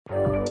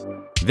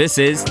This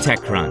is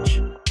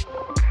TechCrunch.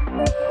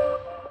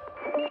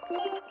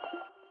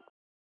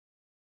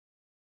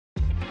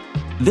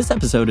 This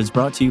episode is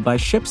brought to you by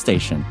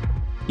ShipStation.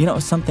 You know,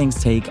 some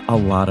things take a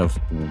lot of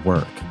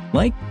work,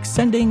 like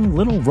sending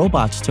little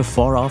robots to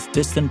far-off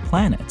distant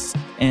planets.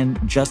 And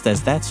just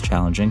as that's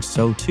challenging,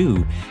 so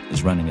too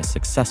is running a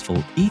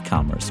successful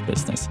e-commerce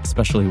business,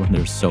 especially when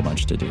there's so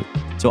much to do.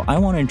 So I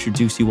want to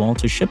introduce you all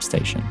to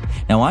ShipStation.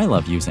 Now, I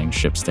love using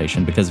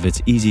ShipStation because of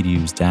its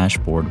easy-to-use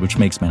dashboard, which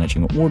makes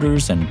managing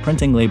orders and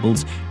printing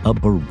labels a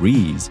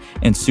breeze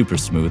and super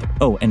smooth.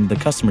 Oh, and the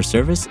customer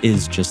service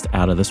is just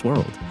out of this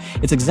world.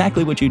 It's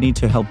exactly what you need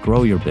to help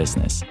grow your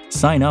business.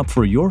 Sign up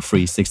for your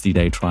free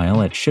 60-day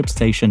trial at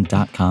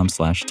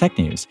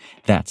shipstation.com/technews.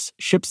 That's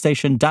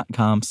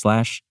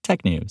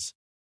shipstation.com/technews.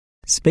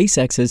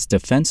 SpaceX's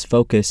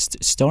defense-focused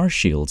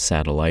Starshield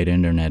satellite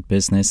internet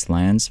business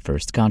lands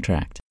first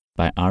contract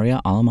by Arya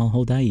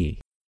Al-Malhodai.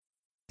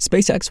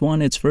 SpaceX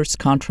won its first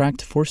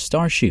contract for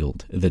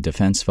Starshield, the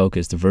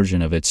defense-focused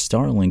version of its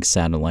Starlink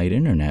satellite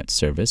internet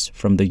service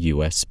from the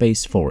U.S.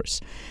 Space Force.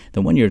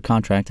 The one-year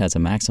contract has a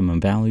maximum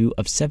value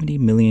of $70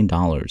 million,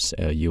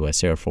 a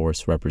U.S. Air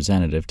Force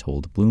representative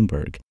told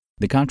Bloomberg.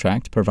 The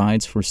contract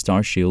provides for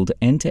Starshield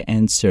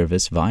end-to-end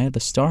service via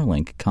the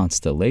Starlink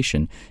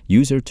constellation,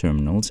 user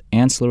terminals,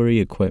 ancillary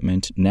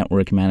equipment,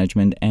 network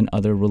management, and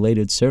other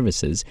related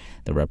services,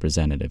 the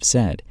representative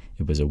said.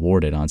 It was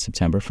awarded on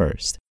September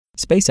 1st.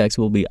 SpaceX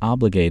will be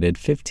obligated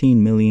 $15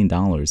 million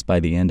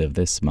by the end of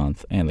this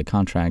month, and the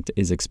contract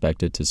is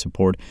expected to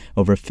support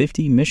over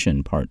 50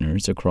 mission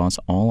partners across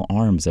all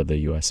arms of the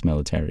U.S.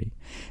 military.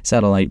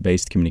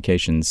 Satellite-based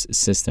communications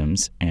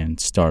systems, and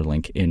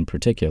Starlink in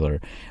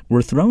particular,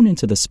 were thrown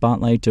into the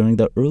spotlight during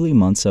the early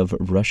months of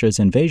Russia's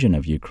invasion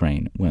of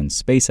Ukraine, when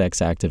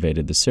SpaceX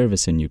activated the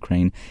service in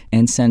Ukraine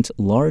and sent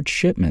large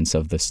shipments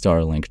of the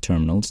Starlink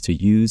terminals to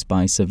use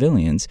by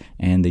civilians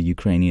and the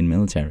Ukrainian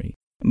military.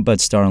 But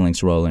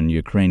Starlink's role in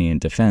Ukrainian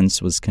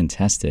defense was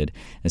contested,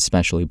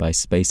 especially by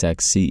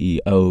SpaceX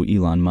CEO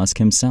Elon Musk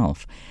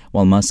himself.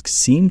 While Musk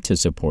seemed to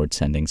support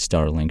sending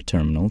Starlink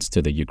terminals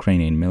to the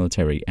Ukrainian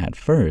military at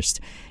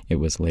first, it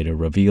was later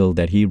revealed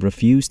that he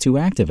refused to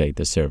activate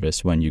the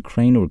service when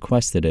Ukraine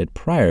requested it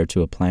prior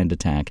to a planned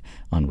attack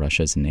on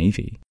Russia's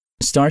Navy.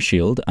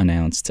 Starshield,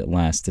 announced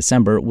last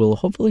December, will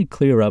hopefully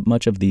clear up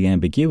much of the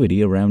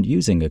ambiguity around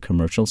using a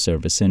commercial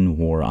service in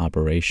war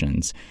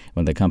operations.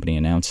 When the company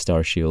announced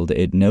Starshield,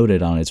 it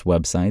noted on its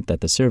website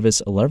that the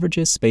service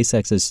leverages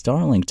SpaceX's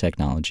Starlink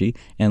technology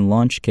and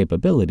launch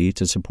capability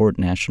to support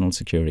national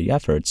security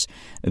efforts,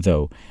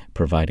 though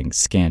providing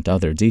scant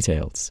other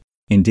details.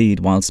 Indeed,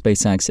 while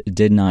SpaceX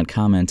did not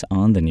comment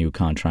on the new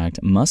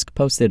contract, Musk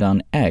posted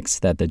on X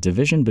that the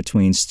division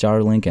between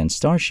Starlink and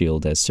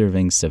Starshield as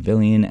serving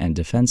civilian and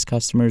defense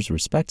customers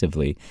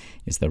respectively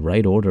is the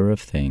right order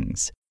of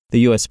things. The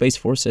U.S. Space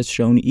Force has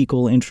shown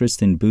equal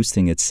interest in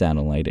boosting its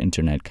satellite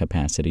internet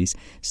capacities.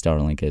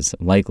 Starlink is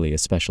likely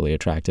especially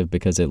attractive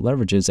because it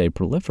leverages a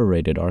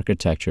proliferated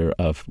architecture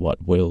of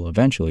what will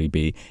eventually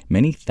be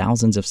many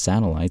thousands of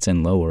satellites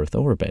in low Earth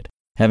orbit.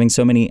 Having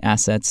so many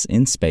assets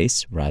in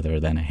space, rather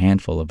than a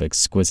handful of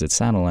exquisite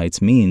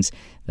satellites, means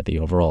that the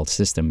overall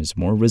system is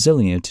more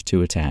resilient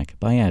to attack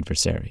by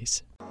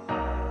adversaries.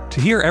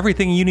 To hear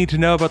everything you need to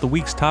know about the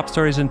week's top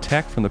stories in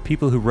tech from the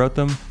people who wrote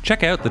them,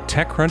 check out the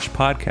TechCrunch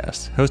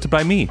podcast, hosted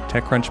by me,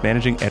 TechCrunch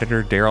managing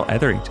editor Daryl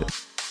Etherington.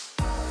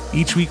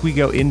 Each week we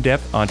go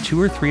in-depth on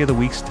 2 or 3 of the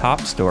week's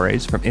top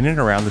stories from in and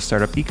around the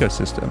startup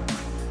ecosystem,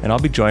 and I'll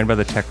be joined by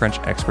the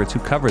TechCrunch experts who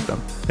covered them.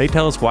 They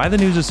tell us why the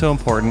news is so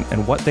important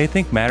and what they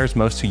think matters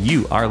most to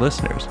you, our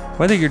listeners,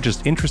 whether you're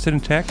just interested in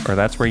tech or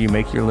that's where you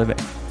make your living.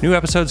 New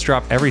episodes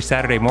drop every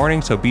Saturday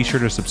morning, so be sure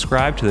to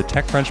subscribe to the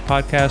TechCrunch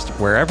podcast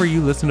wherever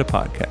you listen to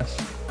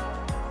podcasts.